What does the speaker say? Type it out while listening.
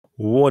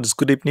What is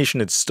good, Ape Nation?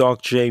 It's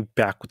Stock J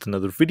back with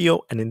another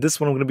video, and in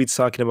this one I'm going to be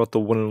talking about the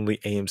one and only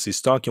AMC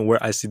stock and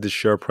where I see the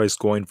share price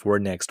going for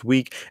next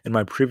week. In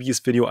my previous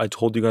video, I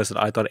told you guys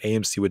that I thought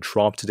AMC would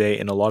drop today,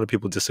 and a lot of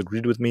people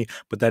disagreed with me,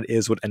 but that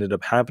is what ended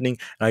up happening,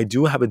 and I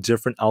do have a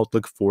different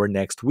outlook for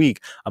next week.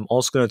 I'm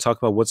also going to talk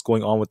about what's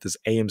going on with this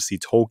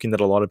AMC token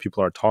that a lot of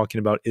people are talking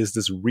about. Is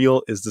this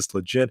real? Is this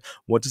legit?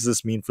 What does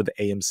this mean for the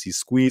AMC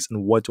squeeze,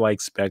 and what do I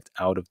expect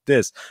out of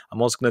this?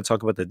 I'm also going to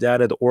talk about the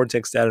data, the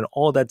Ortex data, and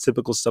all that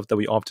typical stuff that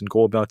we often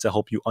go about to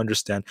help you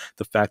understand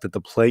the fact that the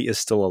play is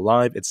still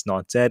alive, it's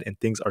not dead, and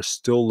things are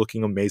still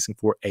looking amazing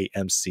for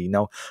AMC.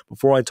 Now,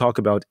 before I talk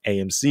about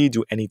AMC,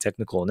 do any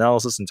technical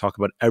analysis, and talk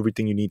about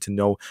everything you need to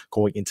know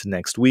going into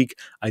next week,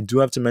 I do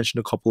have to mention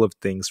a couple of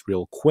things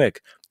real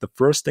quick. The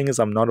first thing is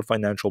I'm not a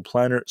financial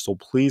planner, so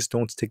please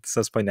don't take this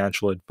as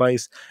financial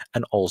advice.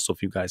 And also,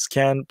 if you guys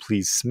can,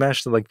 please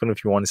smash the like button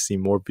if you want to see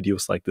more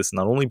videos like this.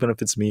 Not only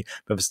benefits me,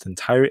 but benefits the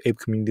entire ape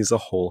community as a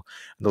whole.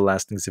 And the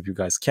last thing is, if you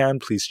guys can,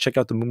 please check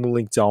out the Moomoo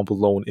link down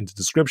below and in the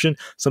description.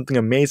 Something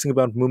amazing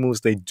about Moomoo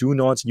is they do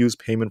not use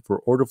payment for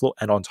order flow.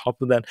 And on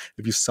top of that,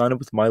 if you sign up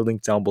with my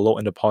link down below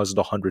and deposit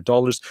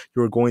 $100,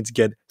 you're going to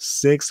get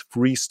 6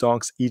 free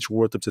stocks, each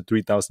worth up to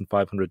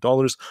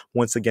 $3,500.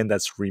 Once again,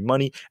 that's free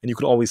money, and you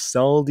could always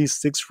sell these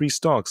 6 free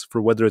stocks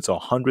for whether it's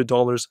 $100,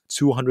 $200,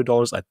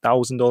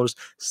 $1,000.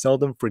 Sell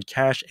them for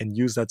cash and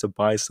use that to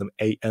buy some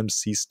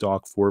AMC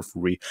stock for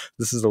free.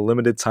 This is a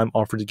limited time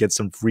offer to get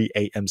some free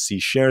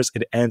AMC shares.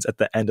 It ends at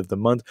the end of the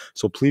month,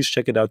 so please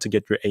check it out to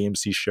get your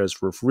AMC shares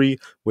for free.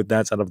 With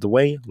that out of the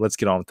way, let's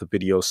get on with the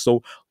video.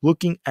 So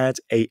looking at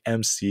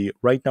AMC,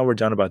 right now we're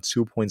down about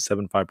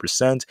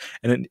 2.75%,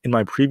 and in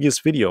my previous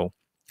video,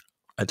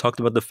 I talked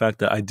about the fact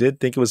that I did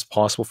think it was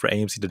possible for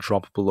AMC to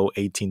drop below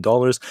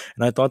 $18,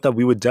 and I thought that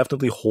we would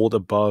definitely hold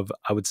above,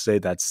 I would say,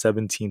 that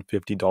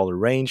 $17.50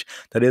 range.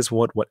 That is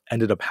what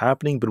ended up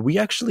happening, but we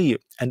actually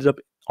ended up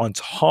on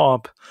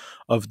top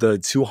of the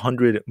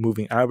 200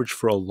 moving average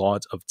for a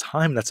lot of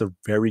time. That's a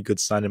very good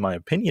sign in my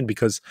opinion,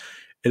 because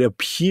it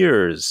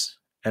appears,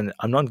 and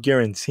I'm not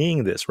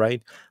guaranteeing this,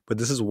 right? But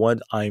this is what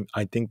I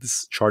think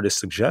this chart is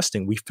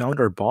suggesting. We found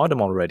our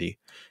bottom already.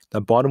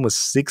 That bottom was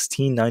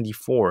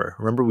 1694.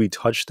 Remember, we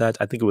touched that,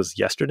 I think it was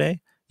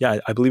yesterday. Yeah,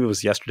 I believe it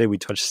was yesterday. We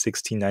touched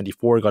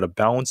 1694, got a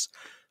bounce.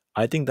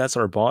 I think that's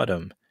our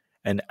bottom.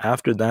 And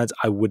after that,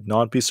 I would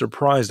not be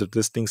surprised if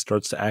this thing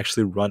starts to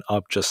actually run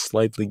up just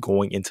slightly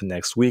going into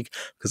next week,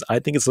 because I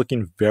think it's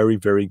looking very,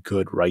 very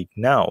good right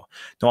now.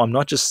 Now, I'm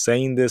not just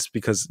saying this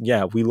because,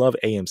 yeah, we love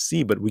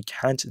AMC, but we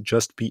can't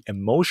just be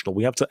emotional.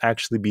 We have to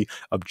actually be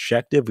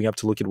objective. We have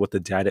to look at what the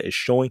data is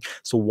showing.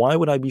 So why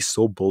would I be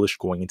so bullish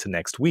going into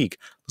next week?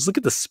 Let's look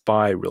at the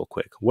SPY real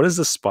quick. What is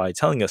the SPY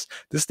telling us?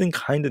 This thing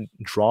kind of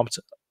dropped.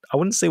 I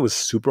wouldn't say it was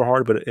super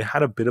hard, but it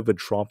had a bit of a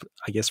drop,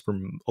 I guess,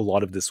 from a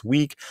lot of this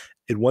week.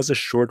 It was a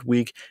short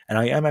week, and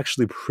I am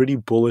actually pretty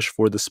bullish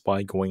for the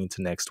SPY going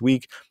into next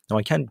week. Now,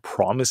 I can't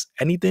promise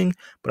anything,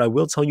 but I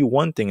will tell you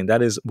one thing, and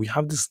that is we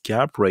have this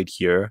gap right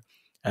here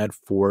at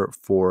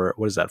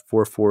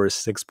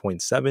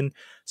 446.7.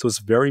 So it's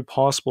very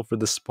possible for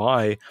the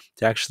SPY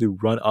to actually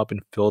run up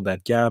and fill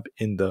that gap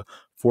in the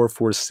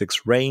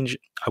 446 range.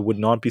 I would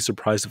not be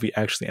surprised if we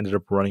actually ended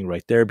up running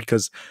right there,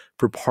 because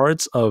for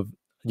parts of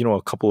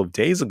a couple of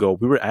days ago,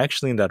 we were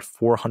actually in that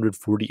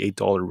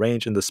 $448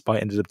 range, and the SPY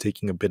ended up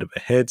taking a bit of a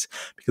hit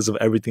because of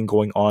everything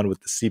going on with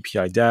the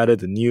CPI data,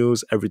 the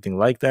news, everything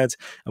like that.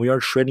 And we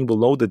are trading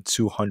below the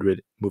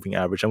 200 moving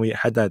average, and we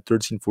had that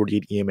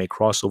 1348 EMA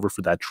crossover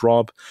for that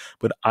drop.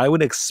 But I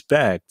would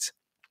expect,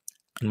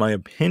 in my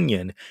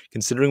opinion,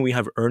 considering we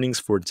have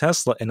earnings for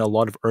Tesla and a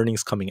lot of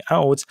earnings coming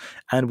out,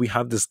 and we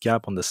have this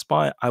gap on the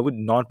SPY, I would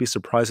not be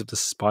surprised if the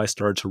SPY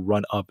started to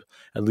run up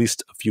at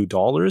least a few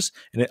dollars.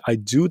 And I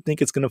do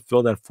think it's going to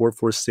fill that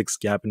 446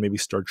 gap and maybe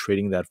start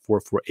trading that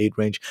 448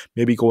 range,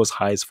 maybe go as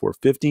high as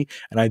 450.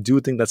 And I do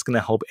think that's going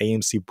to help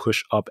AMC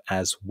push up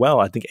as well.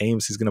 I think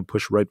AMC is going to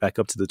push right back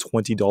up to the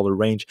 $20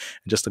 range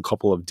in just a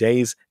couple of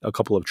days, a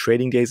couple of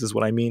trading days is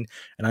what I mean.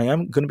 And I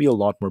am going to be a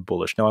lot more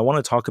bullish. Now, I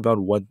want to talk about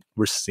what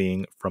we're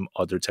seeing from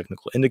other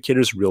technical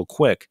indicators real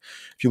quick.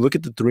 If you look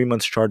at the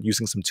 3-month chart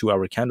using some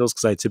 2-hour candles,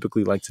 because I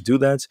typically like to do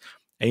that,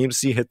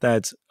 AMC hit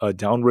that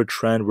downward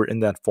trend. We're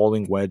in that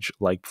falling wedge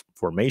like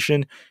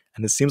formation,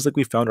 and it seems like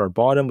we found our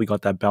bottom. We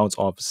got that bounce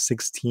off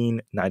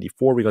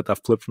 1694. We got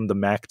that flip from the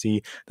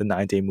MACD, the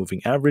 9-day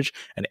moving average,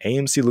 and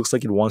AMC looks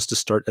like it wants to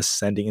start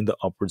ascending in the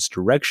upwards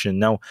direction.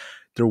 Now,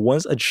 there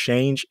was a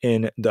change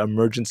in the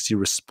emergency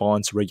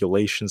response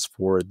regulations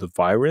for the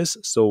virus,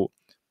 so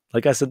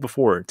like I said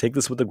before, take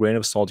this with a grain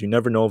of salt. You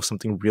never know if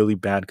something really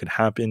bad could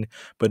happen.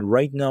 But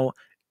right now,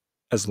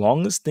 as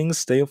long as things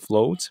stay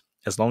afloat,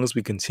 as long as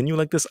we continue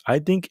like this, I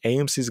think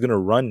AMC is going to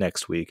run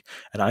next week.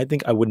 And I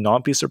think I would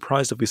not be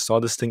surprised if we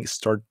saw this thing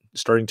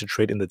starting to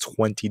trade in the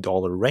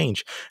 $20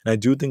 range. And I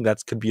do think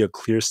that could be a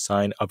clear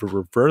sign of a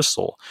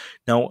reversal.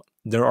 Now,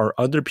 there are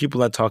other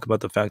people that talk about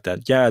the fact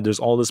that, yeah, there's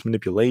all this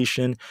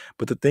manipulation.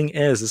 But the thing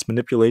is, this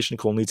manipulation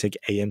can only take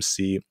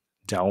AMC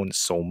down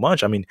so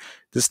much. I mean,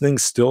 this thing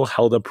still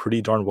held up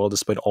pretty darn well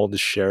despite all the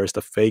shares,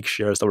 the fake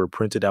shares that were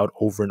printed out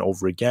over and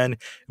over again.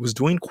 It was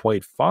doing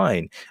quite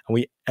fine. And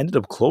we ended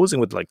up closing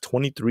with like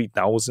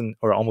 23,000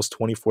 or almost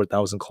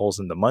 24,000 calls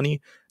in the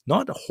money.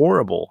 Not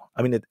horrible.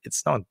 I mean,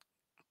 it's not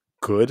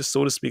good,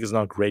 so to speak. It's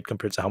not great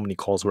compared to how many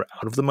calls were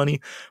out of the money,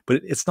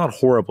 but it's not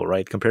horrible,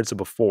 right? Compared to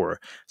before.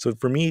 So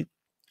for me,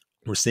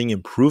 we're seeing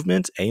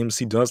improvement.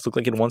 AMC does look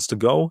like it wants to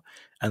go.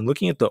 And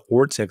looking at the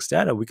Ortex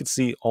data, we could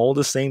see all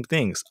the same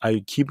things.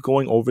 I keep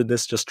going over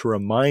this just to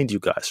remind you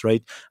guys,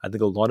 right? I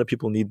think a lot of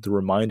people need the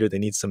reminder. They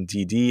need some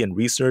DD and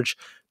research.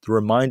 The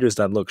reminders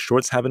that, look,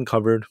 shorts haven't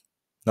covered.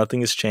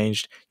 Nothing has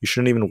changed. You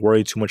shouldn't even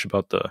worry too much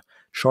about the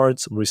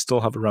charts. We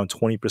still have around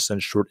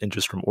 20% short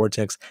interest from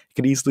Ortex. It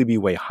could easily be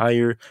way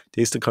higher.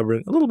 Days to cover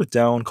a little bit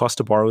down. Cost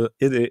to borrow,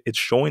 it's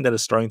showing that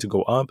it's starting to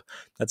go up.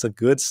 That's a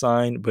good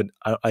sign, but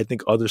I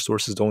think other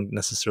sources don't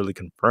necessarily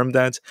confirm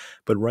that.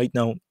 But right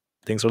now,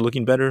 things are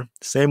looking better.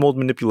 Same old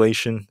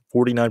manipulation,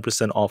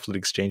 49% offload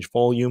exchange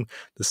volume,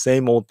 the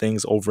same old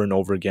things over and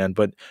over again.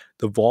 But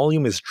the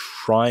volume is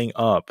drying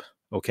up,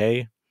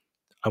 okay?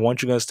 I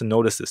want you guys to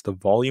notice this. The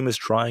volume is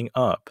drying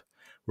up.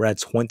 We're at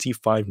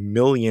 25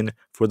 million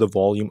for the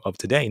volume of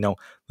today. Now,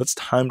 let's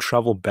time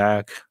travel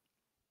back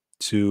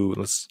to,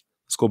 let's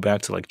go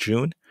back to like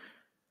June.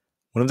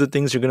 One of the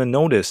things you're going to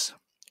notice,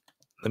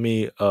 let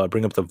me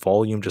bring up the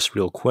volume just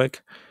real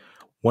quick.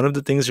 One of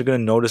the things you're going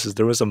to notice is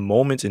there was a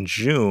moment in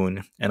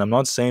June, and I'm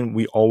not saying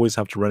we always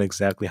have to run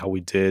exactly how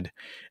we did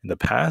in the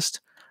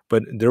past,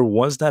 but there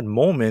was that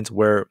moment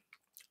where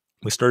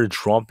we started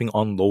dropping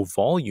on low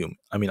volume.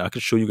 I mean, I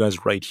could show you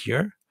guys right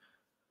here.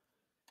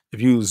 If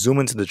you zoom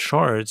into the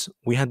charts,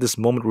 we had this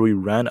moment where we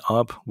ran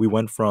up. We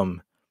went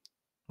from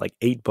like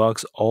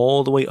 $8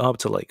 all the way up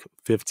to like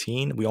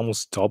 15. We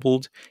almost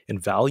doubled in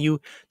value.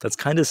 That's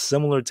kind of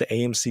similar to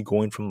AMC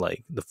going from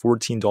like the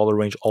 $14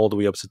 range all the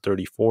way up to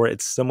 34.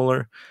 It's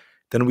similar.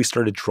 Then we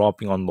started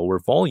dropping on lower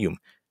volume.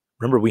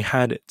 Remember, we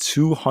had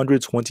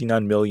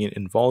 229 million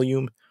in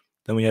volume.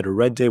 Then we had a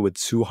red day with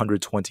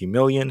 220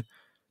 million.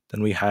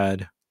 Then we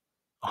had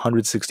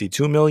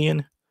 162 million,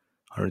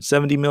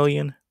 170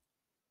 million.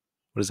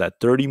 What is that?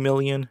 30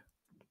 million.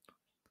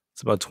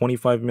 It's about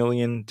 25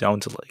 million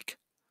down to like,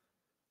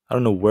 I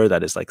don't know where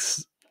that is, like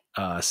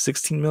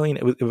 16 million.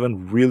 It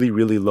went really,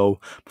 really low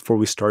before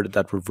we started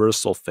that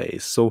reversal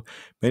phase. So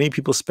many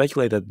people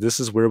speculate that this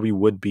is where we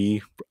would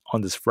be on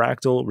this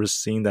fractal. We're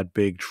seeing that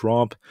big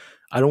drop.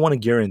 I don't want to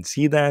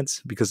guarantee that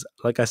because,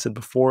 like I said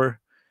before,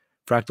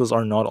 fractals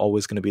are not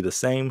always going to be the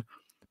same,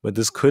 but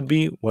this could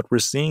be what we're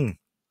seeing.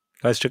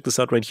 Guys, check this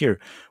out right here.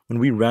 When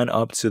we ran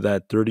up to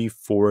that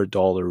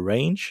 $34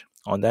 range,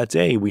 on that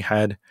day, we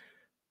had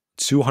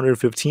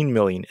 215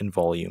 million in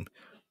volume.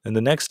 And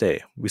the next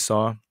day, we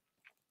saw,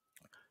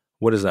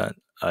 what is that?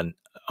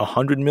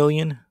 100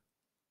 million,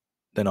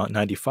 then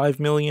 95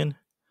 million,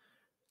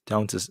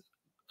 down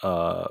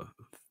to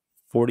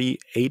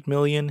 48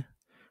 million.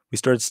 We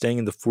started staying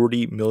in the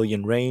 40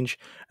 million range,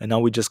 and now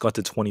we just got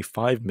to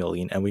 25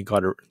 million, and we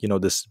got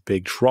this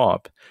big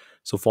drop.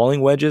 So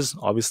falling wedges,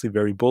 obviously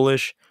very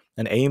bullish,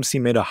 and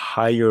AMC made a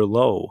higher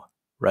low,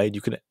 right?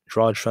 You could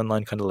draw a trend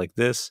line kind of like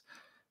this.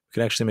 You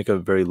can actually make a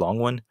very long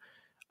one.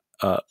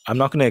 I'm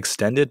not going to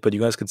extend it, but you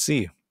guys could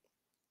see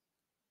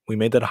we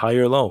made that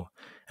higher low.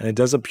 And it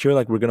does appear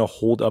like we're going to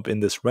hold up in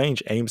this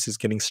range. AMC is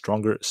getting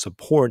stronger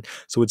support,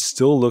 so it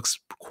still looks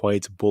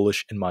quite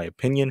bullish in my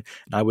opinion.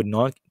 And I would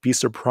not be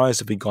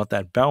surprised if we got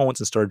that bounce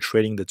and started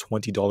trading the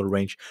 $20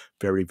 range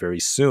very, very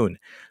soon.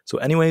 So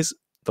anyways,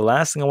 the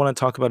last thing I want to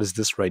talk about is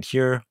this right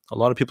here. A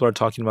lot of people are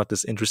talking about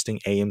this interesting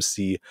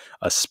AMC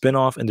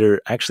spinoff, and they're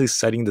actually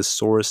citing the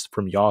source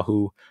from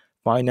Yahoo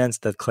Finance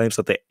that claims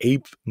that the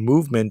ape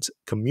movement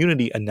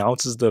community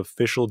announces the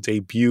official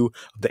debut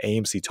of the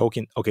AMC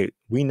token. Okay,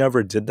 we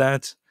never did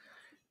that.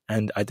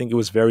 And I think it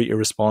was very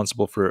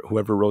irresponsible for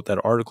whoever wrote that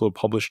article or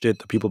published it,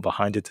 the people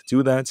behind it, to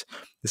do that.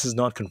 This is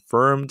not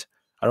confirmed.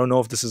 I don't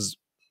know if this is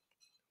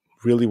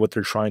really what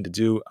they're trying to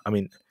do. I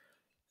mean,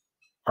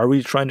 are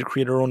we trying to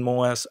create our own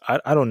MOAS?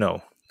 I don't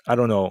know. I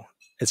don't know.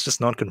 It's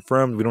just not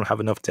confirmed. We don't have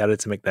enough data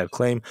to make that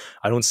claim.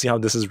 I don't see how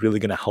this is really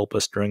going to help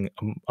us during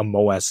a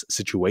MOAS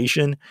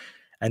situation.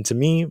 And to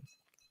me,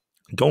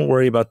 don't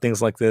worry about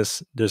things like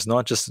this. There's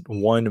not just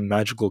one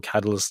magical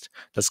catalyst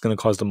that's going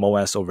to cause the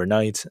MOAS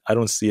overnight. I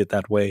don't see it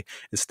that way.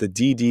 It's the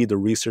DD, the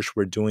research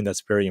we're doing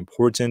that's very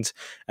important.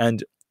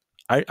 And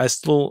I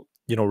still,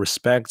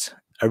 respect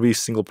every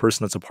single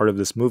person that's a part of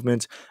this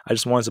movement. I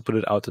just wanted to put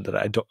it out there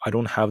that I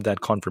don't have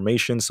that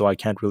confirmation, so I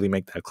can't really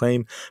make that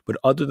claim. But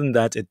other than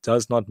that, it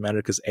does not matter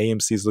because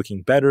AMC is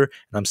looking better,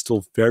 and I'm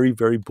still very,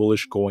 very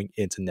bullish going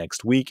into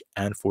next week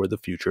and for the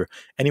future.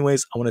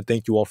 Anyways, I want to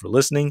thank you all for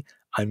listening.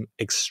 I'm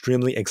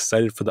extremely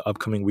excited for the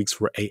upcoming weeks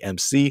for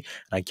AMC, and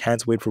I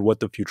can't wait for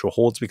what the future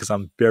holds because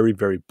I'm very,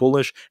 very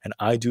bullish, and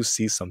I do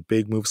see some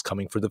big moves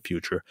coming for the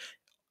future.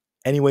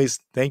 Anyways,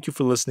 thank you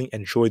for listening.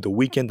 Enjoy the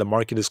weekend. The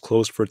market is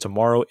closed for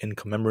tomorrow in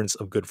commemorance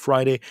of Good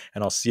Friday,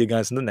 and I'll see you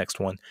guys in the next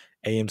one.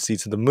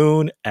 AMC to the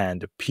moon,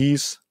 and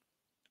peace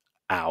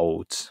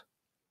out.